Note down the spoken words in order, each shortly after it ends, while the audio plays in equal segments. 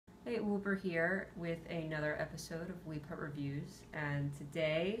Hey, Wooper here with another episode of Weebhut Reviews, and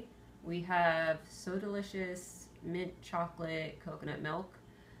today we have So Delicious Mint Chocolate Coconut Milk.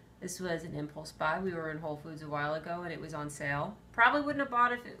 This was an impulse buy. We were in Whole Foods a while ago and it was on sale. Probably wouldn't have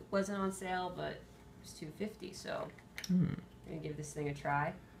bought it if it wasn't on sale, but it was $2.50, so I'm gonna give this thing a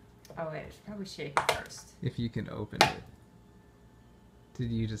try. Oh wait, I should probably shake it first. If you can open it. Did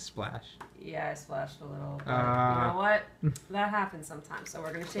you just splash? Yeah, I splashed a little. But you know what? That happens sometimes. So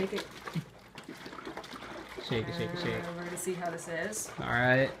we're gonna shake it. Shake it, shake it, shake it. We're gonna see how this is. All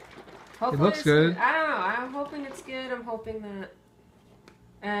right. Hopefully it looks good. I don't know. I'm hoping it's good. I'm hoping that.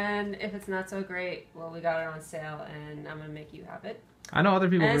 And if it's not so great, well, we got it on sale, and I'm gonna make you have it. I know other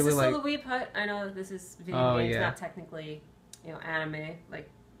people and really like. This is still the Weebhut. I know that this is video games, yeah. not technically, anime. Like,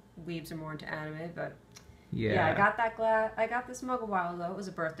 weebs are more into anime, but. Yeah. Yeah, I got this mug a while ago. It was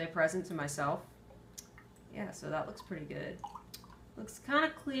a birthday present to myself. Yeah, so that looks pretty good. Looks kind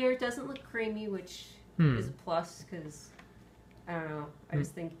of clear. Doesn't look creamy, which is a plus because I don't know. I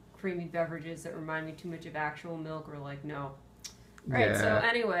just think creamy beverages that remind me too much of actual milk are like no. All right. So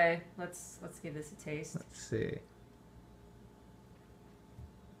anyway, let's give this a taste. Let's see.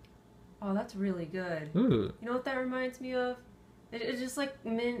 Oh, that's really good. Ooh. You know what that reminds me of? It's just like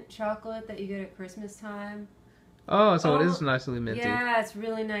mint chocolate that you get at Christmas time. Oh, so it is nicely minty. Yeah, it's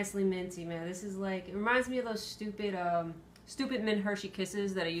really nicely minty, man. This is like, it reminds me of those stupid mint Hershey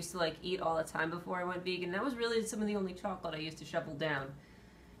Kisses that I used to like eat all the time before I went vegan. That was really some of the only chocolate I used to shovel down.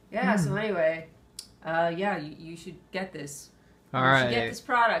 Yeah, so anyway, yeah, you should get this. You should get this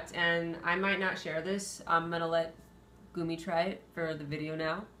product, and I might not share this. I'm gonna let Goomy try it for the video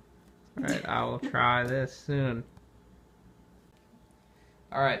now. Alright, I will try this soon.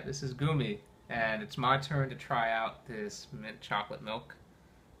 Alright, this is Goomy, and it's my turn to try out this mint chocolate milk,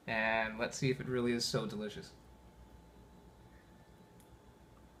 and let's see if it really is so delicious.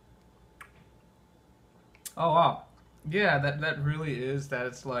 Oh wow, yeah, that really is, that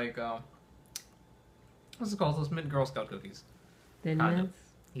it's like, what's it called, those mint Girl Scout cookies? Thin Mints?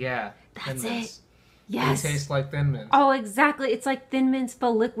 Yeah, That's Thin Mints. it. Yes. They taste like Thin Mints. Oh, exactly. It's like Thin Mints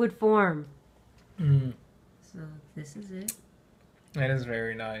but liquid form. So this is it. That is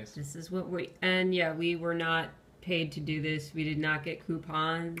very nice. This is what and yeah, we were not paid to do this. We did not get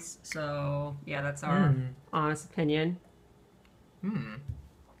coupons. So, yeah, that's our honest opinion.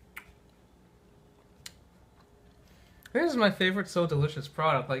 This is my favorite So Delicious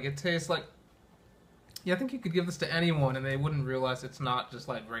product. Like, it tastes like... Yeah, I think you could give this to anyone and they wouldn't realize it's not just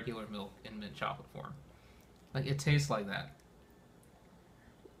like regular milk in mint chocolate form. Like, it tastes like that.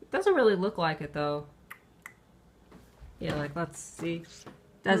 It doesn't really look like it, though. Yeah, like, let's see.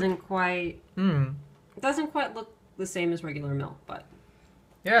 Doesn't quite look the same as regular milk, but...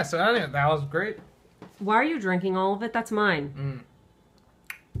 Yeah, so anyway, that was great. Why are you drinking all of it? That's mine.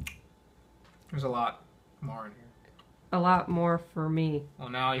 There's a lot more in here. A lot more for me. Well,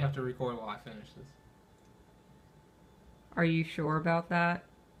 now you have to record while I finish this. Are you sure about that?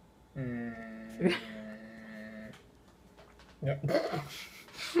 Yep.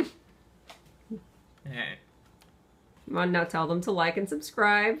 Hey. Come on, now tell them to like and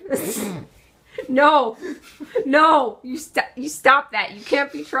subscribe. No! No! You stop that. You can't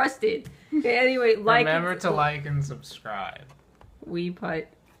be trusted. Anyway, like... Remember to like and subscribe. Weebhut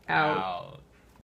out.